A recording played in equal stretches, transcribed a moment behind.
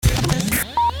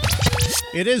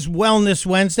It is Wellness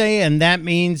Wednesday, and that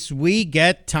means we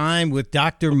get time with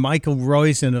Dr. Michael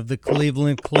Roizen of the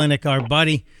Cleveland Clinic, our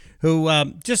buddy, who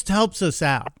just helps us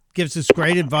out, gives us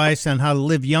great advice on how to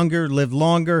live younger, live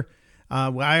longer.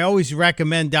 I always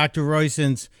recommend Dr.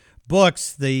 Roizen's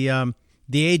books, the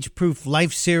Age Proof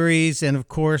Life series, and of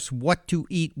course, What to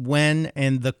Eat When,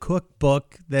 and the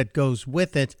cookbook that goes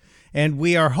with it. And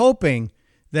we are hoping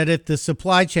that if the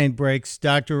supply chain breaks,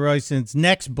 Dr. Roizen's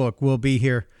next book will be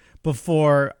here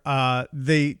before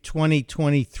the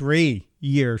 2023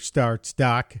 year starts,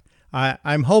 Doc.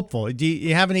 I'm hopeful. Do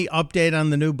you have any update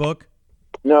on the new book?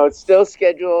 No, it's still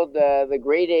scheduled. The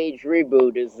Great Age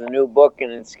Reboot is the new book,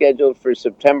 and it's scheduled for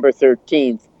September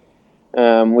 13th,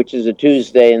 which is a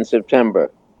Tuesday in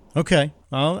September. Okay,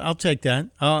 I'll take that.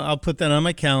 I'll put that on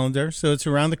my calendar, so it's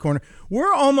around the corner.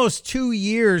 We're almost 2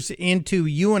 years into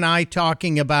you and I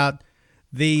talking about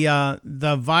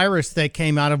the virus that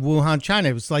came out of Wuhan, China.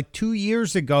 It was like 2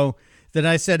 years ago that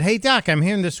I said, "Hey, Doc, I'm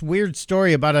hearing this weird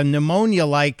story about a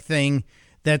pneumonia-like thing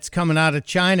that's coming out of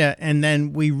China," and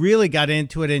then we really got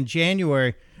into it in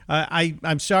January.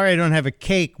 I'm sorry I don't have a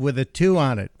cake with a 2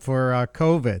 on it for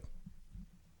COVID.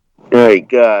 Oh,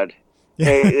 God.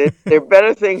 Hey, there are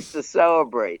better things to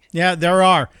celebrate. Yeah, there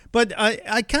are. But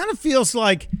I kind of feels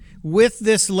like with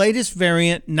this latest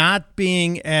variant not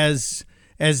being as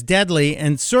deadly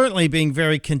and certainly being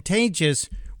very contagious,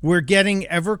 we're getting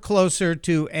ever closer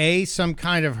to some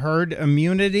kind of herd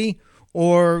immunity,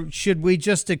 or should we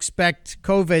just expect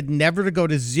COVID never to go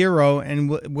to zero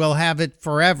and we'll have it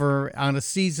forever on a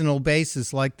seasonal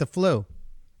basis like the flu?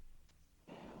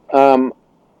 There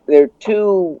are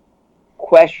two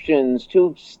questions,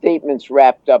 two statements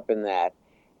wrapped up in that.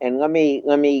 And let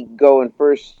me go and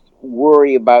first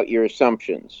worry about your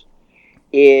assumptions.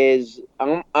 Is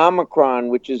Omicron,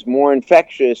 which is more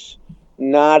infectious,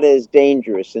 not as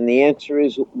dangerous? And the answer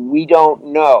is we don't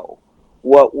know.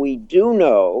 What we do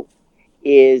know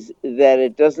is that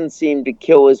it doesn't seem to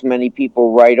kill as many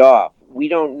people right off. We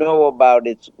don't know about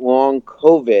its long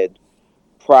COVID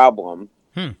problem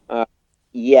Hmm.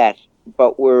 yet,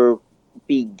 but we're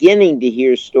beginning to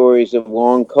hear stories of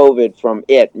long COVID from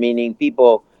it, meaning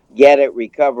people get it,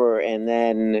 recover, and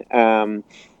then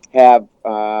have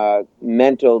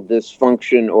mental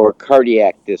dysfunction or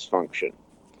cardiac dysfunction.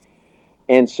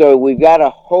 And so we've got to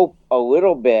hope a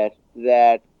little bit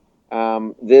that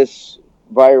this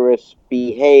virus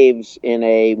behaves in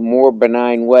a more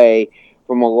benign way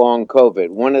from a long COVID.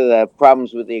 One of the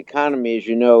problems with the economy, as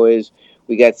you know, is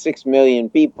we got 6 million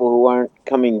people who aren't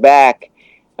coming back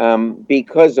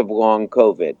because of long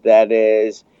COVID. That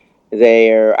is,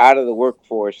 they're out of the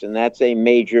workforce, and that's a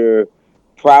major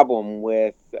problem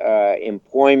with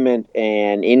employment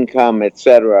and income, et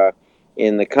cetera,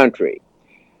 in the country.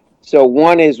 So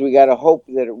one is we got to hope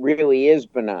that it really is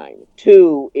benign.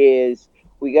 Two is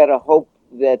we got to hope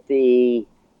that the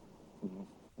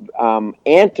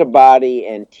antibody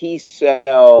and T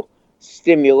cell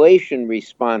stimulation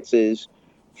responses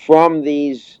from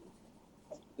the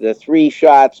 3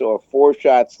 shots or 4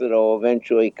 shots that will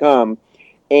eventually come,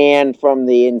 and from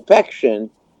the infection,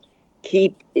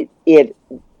 keep it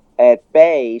at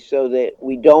bay so that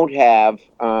we don't have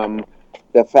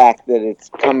the fact that it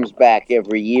comes back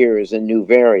every year as a new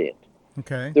variant.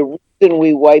 Okay. The reason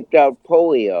we wiped out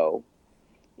polio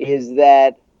is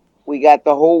that we got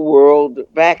the whole world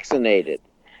vaccinated.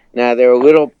 Now, there are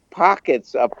little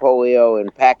pockets of polio in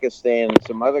Pakistan and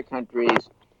some other countries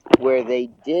where they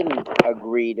didn't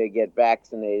agree to get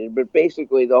vaccinated, but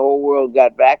basically the whole world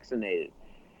got vaccinated.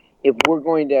 If we're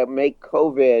going to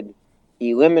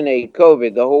eliminate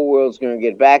COVID, the whole world's going to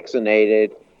get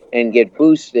vaccinated and get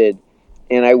boosted.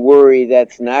 And I worry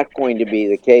that's not going to be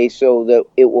the case, so that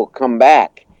it will come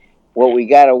back. What we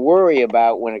got to worry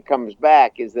about when it comes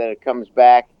back is that it comes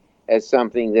back as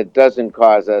something that doesn't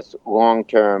cause us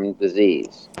long-term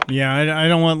disease. Yeah, I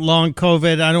don't want long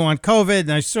COVID. I don't want COVID,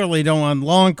 and I certainly don't want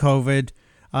long COVID.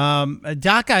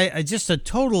 Doc, I just a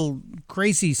total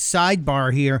crazy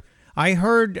sidebar here. I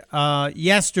heard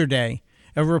yesterday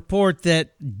a report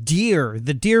that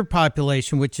the deer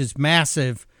population, which is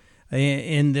massive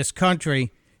in this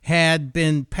country, had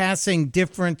been passing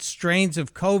different strains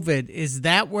of COVID. Is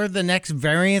that where the next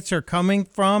variants are coming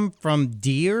from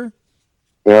deer?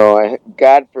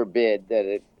 God forbid that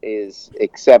it is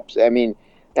except. I mean,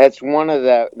 that's one of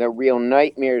the real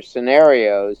nightmare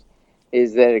scenarios,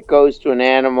 is that it goes to an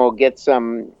animal, gets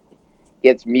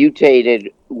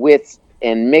mutated with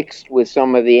and mixed with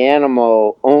some of the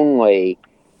animal only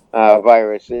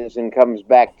viruses and comes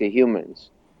back to humans.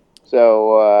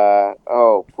 So,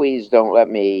 please don't let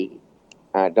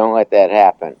that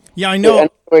happen. Yeah, I In other know.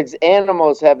 words,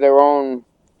 animals have their own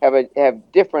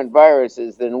have different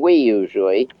viruses than we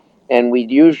usually, and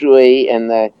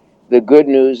the good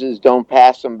news is don't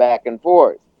pass them back and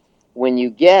forth. When you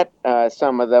get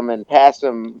some of them and pass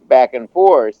them back and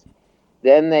forth,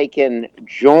 then they can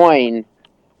join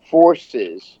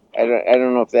forces. I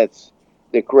don't know if that's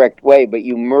the correct way, but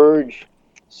you merge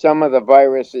some of the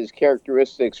virus's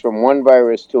characteristics from one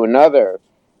virus to another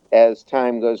as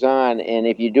time goes on. And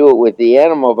if you do it with the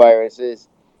animal viruses,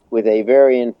 with a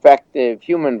very infective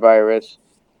human virus,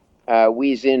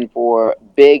 we's in for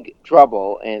big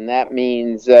trouble. And that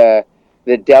means the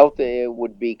Delta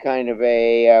would be kind of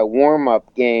a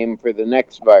warm-up game for the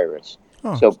next virus.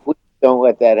 Oh. So please don't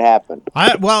let that happen.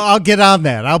 I'll get on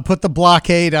that. I'll put the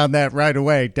blockade on that right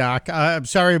away, Doc. I'm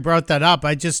sorry I brought that up.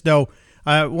 I just know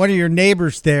one of your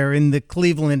neighbors there in the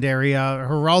Cleveland area,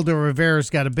 Geraldo Rivera's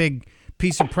got a big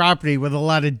piece of property with a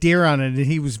lot of deer on it, and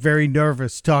he was very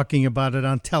nervous talking about it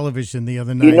on television the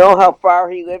other night. You know how far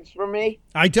he lives from me?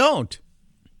 I don't.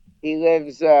 He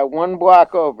lives 1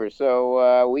 block over,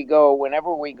 so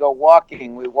whenever we go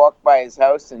walking, we walk by his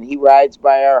house, and he rides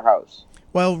by our house.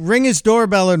 Well, ring his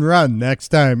doorbell and run next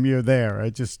time you're there.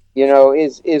 His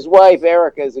wife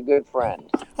Erica is a good friend.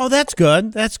 Oh, that's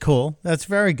good. That's cool. That's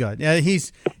very good. Yeah,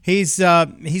 he's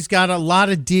got a lot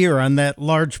of deer on that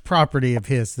large property of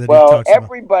his that he talks about.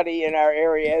 Everybody in our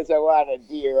area has a lot of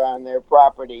deer on their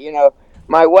property.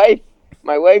 My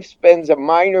wife spends a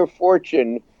minor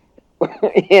fortune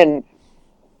in,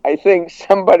 I think,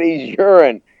 somebody's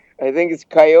urine. I think it's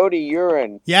coyote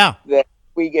urine. Yeah. That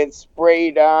we get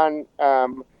sprayed on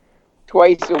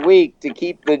twice a week to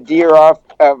keep the deer off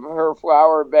of her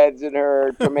flower beds and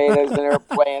her tomatoes and her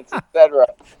plants, etc.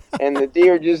 And the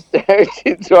deer just,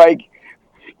 it's like,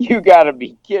 you got to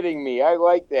be kidding me. I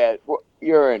like that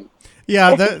urine.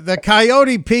 Yeah, the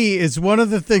coyote pee is one of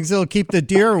the things that'll keep the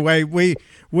deer away. We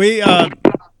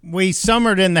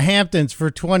summered in the Hamptons for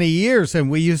 20 years,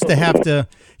 and we used to have to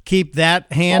keep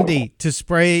that handy to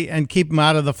spray and keep them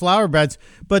out of the flower beds.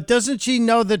 But doesn't she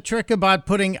know the trick about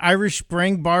putting Irish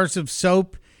Spring bars of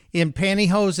soap in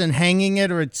pantyhose and hanging it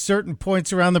or at certain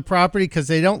points around the property? Because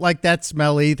they don't like that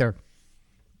smell either.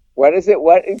 What is it?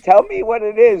 Tell me what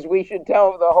it is. We should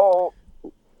tell the whole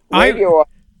radio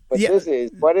this is.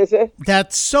 What is it?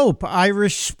 That soap,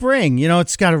 Irish Spring.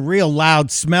 It's got a real loud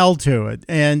smell to it.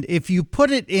 And if you put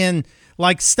it in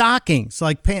like stockings,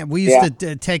 like we used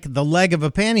to take the leg of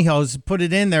a pantyhose, put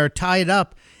it in there, tie it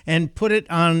up, and put it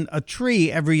on a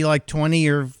tree every like 20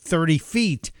 or 30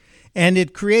 feet. And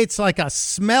it creates like a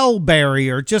smell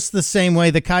barrier, just the same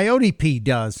way the coyote pee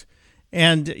does.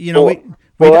 And,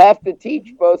 we'll have to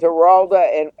teach both Geraldo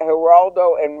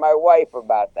and my wife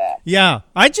about that. Yeah,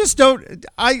 I just don't.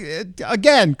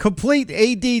 Again, complete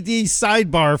ADD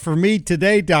sidebar for me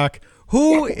today, Doc.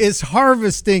 Who is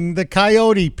harvesting the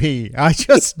coyote pee?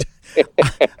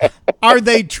 Are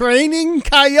they training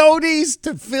coyotes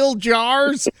to fill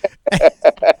jars?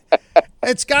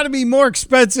 It's got to be more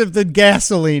expensive than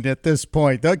gasoline at this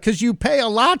point, because you pay a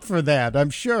lot for that, I'm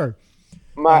sure.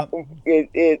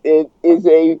 It is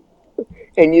a,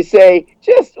 and you say,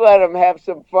 just let them have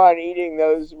some fun eating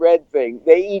those red things.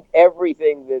 They eat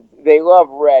everything they love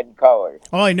red color.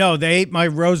 Oh, I know. They ate my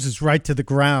roses right to the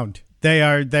ground. They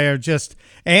are just,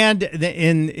 and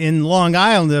in Long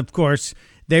Island, of course,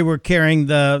 they were carrying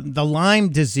the Lyme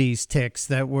disease ticks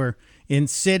that were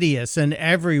insidious and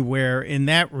everywhere in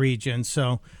that region.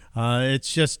 So it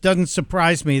just doesn't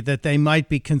surprise me that they might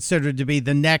be considered to be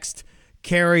the next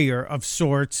carrier of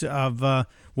sorts of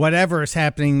whatever is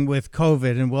happening with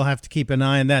COVID, and we'll have to keep an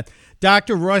eye on that.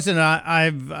 Dr. Roizen,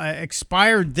 I've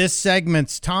expired this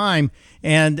segment's time,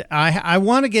 and I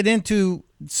want to get into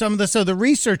some of this other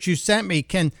research you sent me.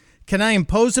 Can I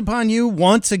impose upon you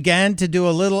once again to do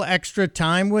a little extra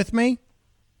time with me?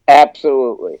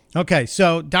 Absolutely. Okay,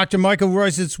 so Dr. Michael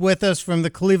Roizen's with us from the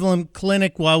Cleveland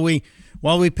Clinic while we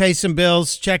pay some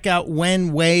bills. Check out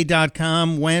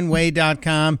wenwei.com,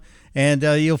 and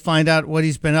you'll find out what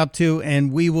he's been up to,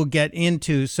 and we will get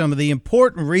into some of the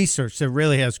important research that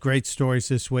really has great stories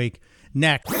this week.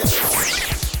 Next.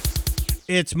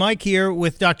 It's Mike here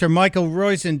with Dr. Michael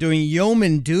Roizen doing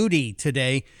yeoman duty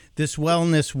today, this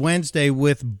Wellness Wednesday,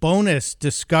 with bonus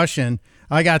discussion.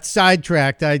 I got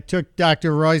sidetracked. I took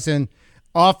Dr. Roizen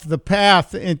off the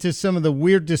path into some of the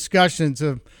weird discussions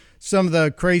of some of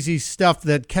the crazy stuff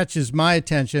that catches my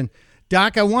attention.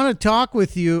 Doc, I want to talk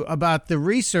with you about the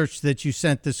research that you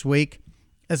sent this week.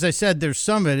 As I said, there's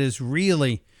some of it is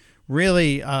really,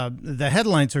 the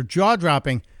headlines are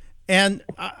jaw-dropping. And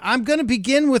I'm going to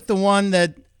begin with the one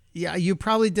that you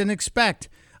probably didn't expect.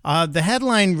 The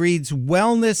headline reads,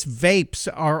 "Wellness vapes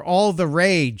are all the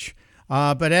rage."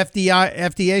 But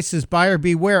FDA says buyer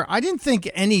beware. I didn't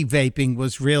think any vaping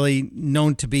was really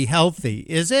known to be healthy.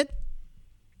 Is it?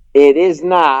 It is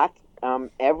not.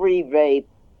 Every vape,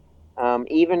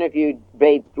 even if you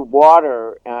vape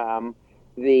water,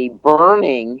 the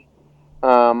burning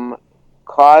um,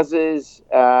 causes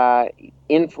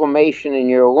inflammation in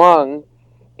your lung,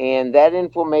 and that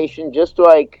inflammation, just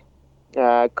like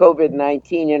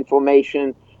COVID-19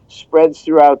 inflammation, spreads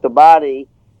throughout the body,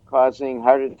 causing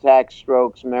heart attacks,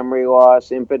 strokes, memory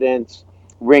loss, impotence,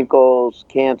 wrinkles,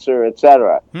 cancer,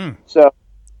 etc. Hmm. So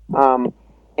um,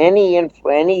 anything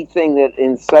that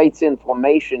incites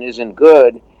inflammation isn't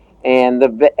good, and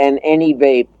any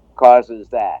vape causes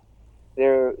that.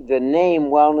 The name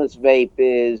wellness vape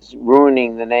is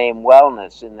ruining the name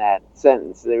wellness in that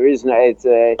sentence. There is no.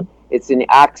 It's an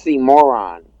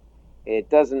oxymoron. It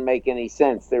doesn't make any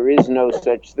sense. There is no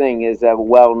such thing as a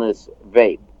wellness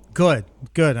vape. Good,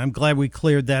 good. I'm glad we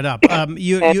cleared that up. And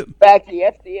in fact, the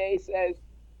FDA says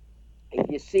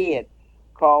if you see it,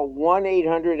 call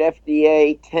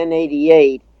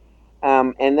 1-800-FDA-1088,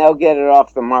 and they'll get it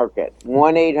off the market.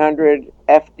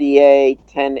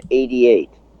 1-800-FDA-1088.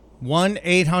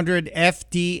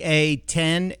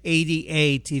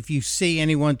 1-800-FDA-1088 if you see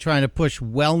anyone trying to push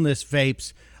wellness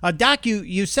vapes. Doc,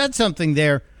 you said something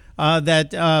there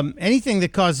that anything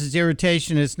that causes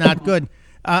irritation is not good.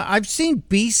 I've seen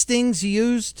bee stings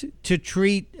used to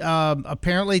treat,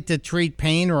 apparently to treat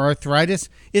pain or arthritis.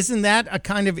 Isn't that a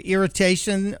kind of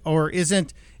irritation, or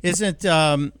isn't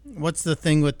what's the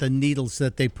thing with the needles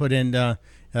that they put in?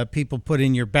 People put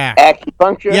in your back.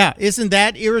 Acupuncture? Yeah, isn't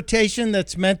that irritation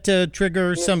that's meant to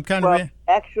trigger some kind of?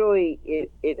 Actually,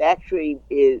 it actually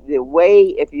is the way.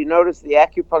 If you notice, the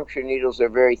acupuncture needles are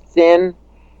very thin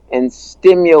and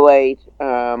stimulate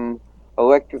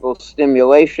electrical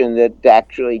stimulation that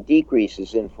actually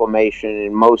decreases inflammation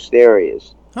in most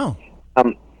areas. Oh.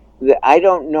 I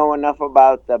don't know enough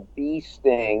about the bee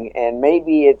sting, and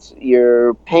maybe it's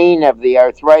your pain of the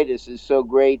arthritis is so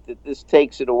great that this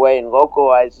takes it away and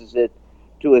localizes it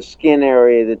to a skin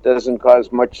area that doesn't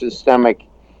cause much systemic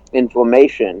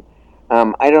inflammation.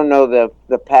 I don't know the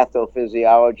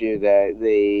pathophysiology of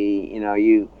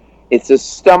it's a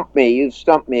stump me. You've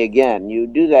stumped me again. You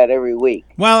do that every week.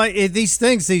 Well,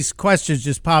 these questions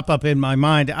just pop up in my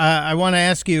mind. I want to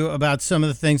ask you about some of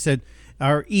the things that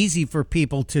are easy for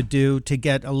people to do to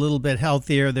get a little bit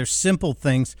healthier. There's simple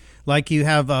things like you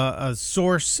have a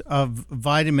source of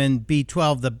vitamin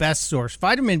B12, the best source.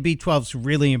 Vitamin B12 is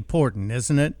really important,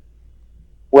 isn't it?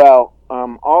 Well,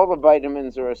 all the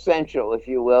vitamins are essential, if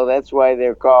you will. That's why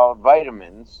they're called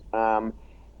vitamins.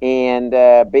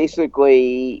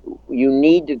 Basically, you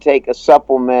need to take a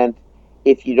supplement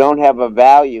if you don't have a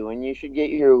value, and you should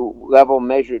get your level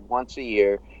measured once a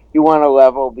year. You want a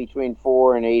level between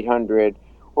 4 and 800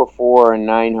 or 4 and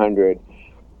 900.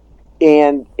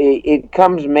 And it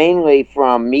comes mainly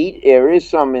from meat. There is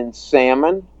some in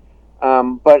salmon,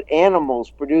 but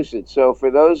animals produce it. So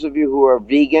for those of you who are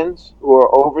vegans, who are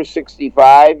over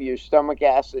 65, your stomach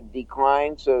acid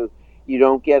declines, so you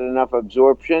don't get enough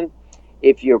absorption.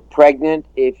 If you're pregnant,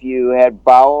 if you had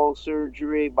bowel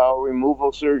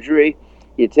removal surgery,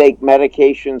 you take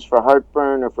medications for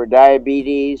heartburn or for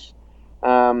diabetes,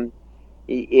 those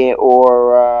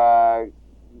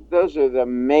are the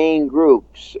main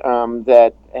groups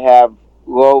that have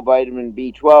low vitamin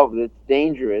B12 that's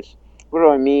dangerous. What do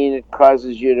I mean? It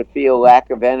causes you to feel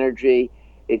lack of energy.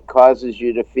 It causes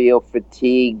you to feel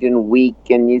fatigued and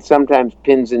weak, and you sometimes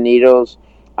pins and needles,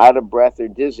 out of breath or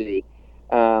dizzy.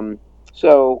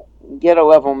 So get a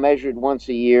level measured once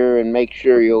a year and make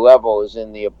sure your level is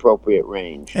in the appropriate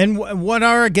range. And what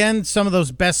are, again, some of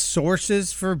those best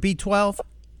sources for B12?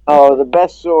 Oh, the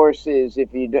best source is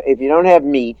if you don't have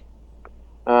meat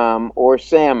or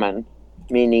salmon,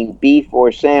 meaning beef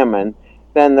or salmon,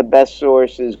 then the best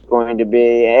source is going to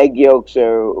be egg yolks.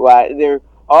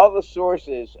 All the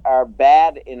sources are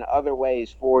bad in other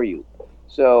ways for you.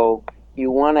 So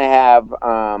you want to have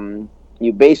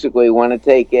you basically want to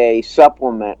take a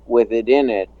supplement with it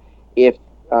in it if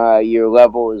your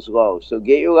level is low. So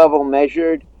get your level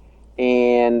measured,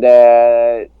 and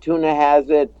tuna has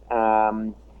it,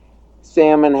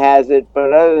 salmon has it,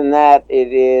 but other than that,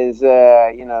 it is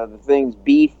the things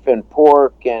beef and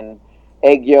pork and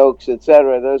egg yolks,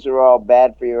 etc. Those are all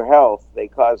bad for your health. They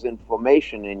cause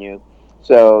inflammation in you,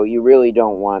 so you really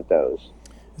don't want those.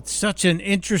 It's such an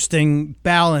interesting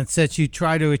balance that you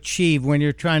try to achieve when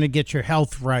you're trying to get your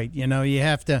health right. You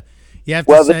have to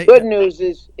Well, say, the good news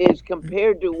is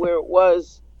compared to where it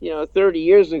was, 30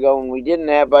 years ago when we didn't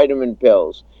have vitamin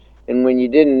pills, and when you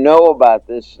didn't know about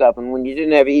this stuff, and when you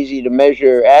didn't have easy to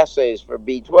measure assays for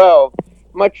B12,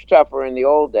 much tougher in the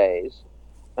old days,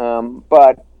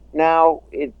 but now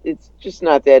it's just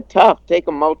not that tough. Take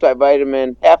a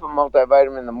multivitamin, half a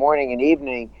multivitamin in the morning and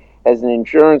evening as an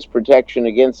insurance protection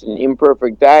against an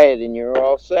imperfect diet, and you're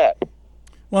all set.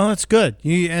 Well, that's good.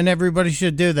 And everybody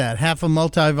should do that. Half a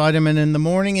multivitamin in the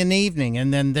morning and evening,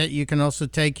 and then that you can also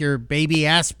take your baby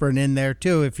aspirin in there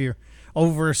too if you're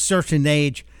over a certain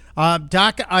age.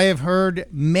 Doc, I have heard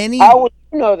many. How would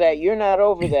you know that? You're not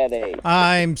over that age.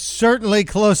 I'm certainly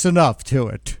close enough to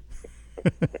it.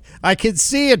 I can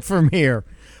see it from here.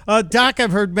 Doc,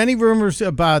 I've heard many rumors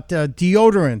about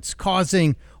deodorants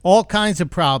causing all kinds of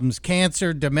problems,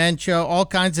 cancer, dementia, all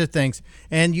kinds of things.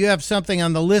 And you have something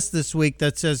on the list this week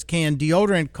that says, can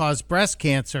deodorant cause breast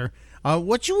cancer?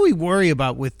 What should we worry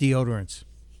about with deodorants?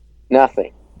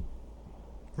 Nothing.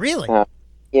 Really?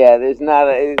 Yeah, there's not.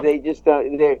 They just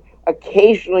don't.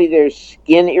 Occasionally there's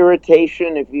skin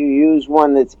irritation if you use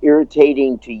one that's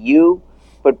irritating to you,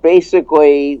 but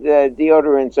basically the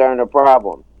deodorants aren't a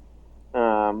problem.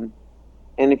 And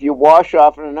if you wash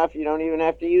often enough, you don't even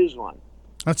have to use one.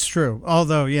 That's true.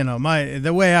 Although,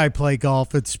 the way I play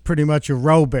golf, it's pretty much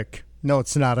aerobic. No,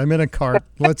 it's not. I'm in a cart.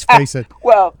 Let's face it.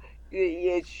 Well,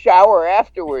 you shower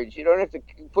afterwards. You don't have to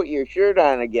put your shirt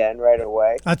on again right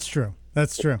away. That's true.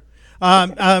 That's true.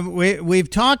 We've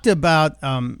talked about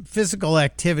physical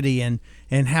activity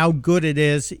and how good it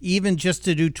is, even just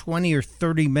to do 20 or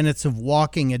 30 minutes of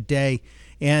walking a day.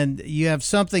 And you have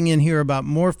something in here about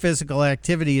more physical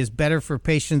activity is better for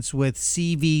patients with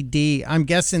CVD. I'm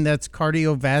guessing that's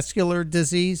cardiovascular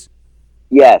disease?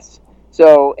 Yes.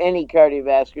 So any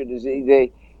cardiovascular disease,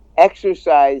 the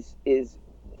exercise is,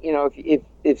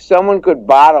 if someone could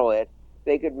bottle it,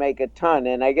 they could make a ton.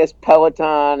 And I guess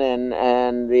Peloton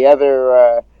and the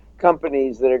other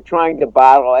companies that are trying to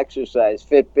bottle exercise,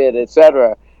 Fitbit,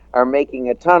 etc., are making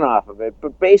a ton off of it.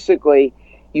 But basically,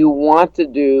 you want to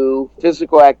do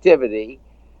physical activity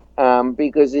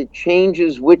because it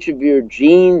changes which of your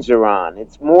genes are on.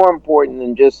 It's more important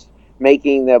than just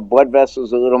making the blood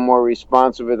vessels a little more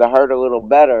responsive or the heart a little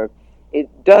better.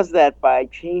 It does that by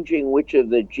changing which of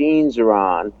the genes are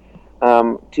on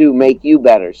to make you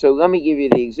better. So let me give you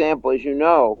the example. As you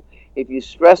know, if you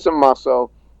stress a muscle,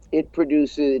 it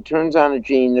turns on a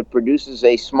gene that produces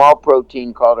a small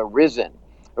protein called arisen.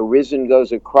 Arisen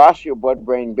goes across your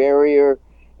blood-brain barrier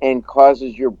and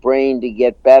causes your brain to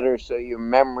get better so your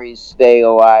memories stay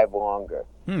alive longer.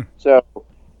 So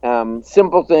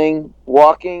simple thing,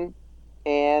 walking,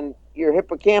 and your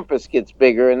hippocampus gets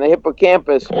bigger, and the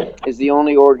hippocampus is the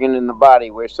only organ in the body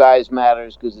where size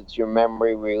matters because it's your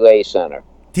memory relay center.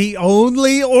 The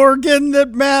only organ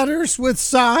that matters with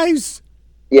size?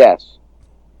 Yes.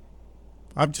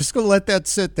 I'm just going to let that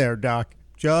sit there, Doc.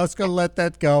 Just going to let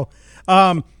that go.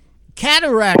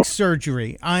 Cataract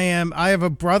surgery. I have a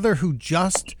brother who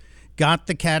just got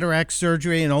the cataract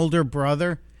surgery, an older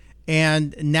brother,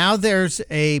 and now there's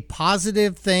a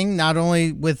positive thing, not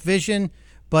only with vision,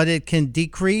 but it can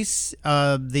decrease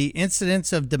the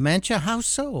incidence of dementia. How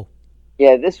so?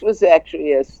 Yeah, this was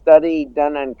actually a study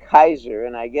done on Kaiser,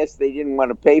 and I guess they didn't want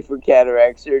to pay for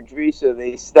cataract surgery, so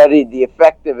they studied the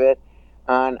effect of it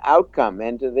on outcome.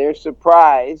 And to their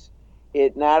surprise,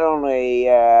 it not only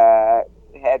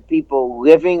had people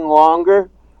living longer,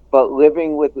 but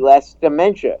living with less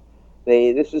dementia.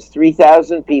 This was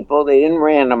 3,000 people. They didn't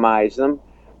randomize them,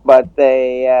 but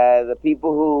the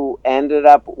people who ended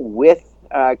up with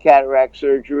cataract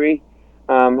surgery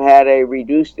had a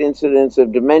reduced incidence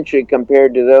of dementia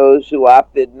compared to those who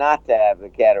opted not to have the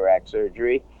cataract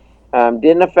surgery.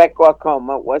 Didn't affect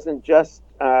glaucoma. It wasn't just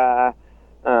there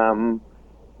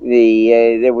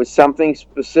was something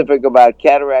specific about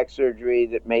cataract surgery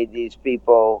that made these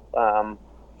people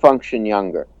function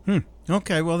younger.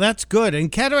 Okay, well, that's good.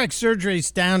 And cataract surgery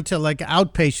is down to like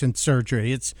outpatient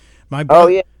surgery. It's my brother. Oh,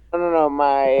 yeah. No.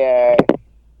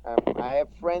 I have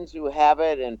friends who have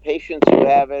it and patients who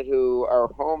have it who are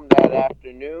home that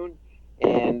afternoon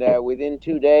and within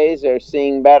 2 days are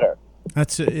seeing better.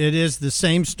 It is the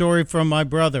same story from my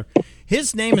brother.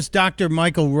 His name is Dr.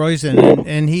 Michael Roizen,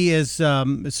 and he is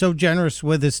so generous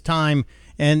with his time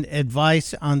and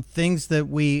advice on things that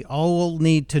we all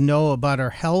need to know about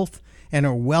our health and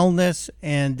our wellness.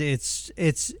 And it's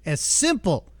as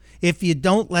simple if you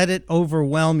don't let it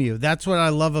overwhelm you. That's what I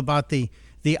love about the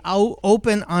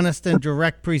open, honest, and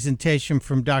direct presentation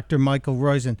from Dr. Michael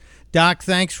Roizen. Doc,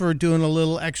 thanks for doing a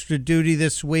little extra duty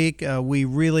this week. We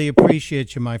really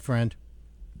appreciate you, my friend.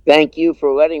 Thank you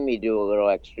for letting me do a little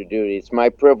extra duty. It's my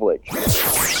privilege.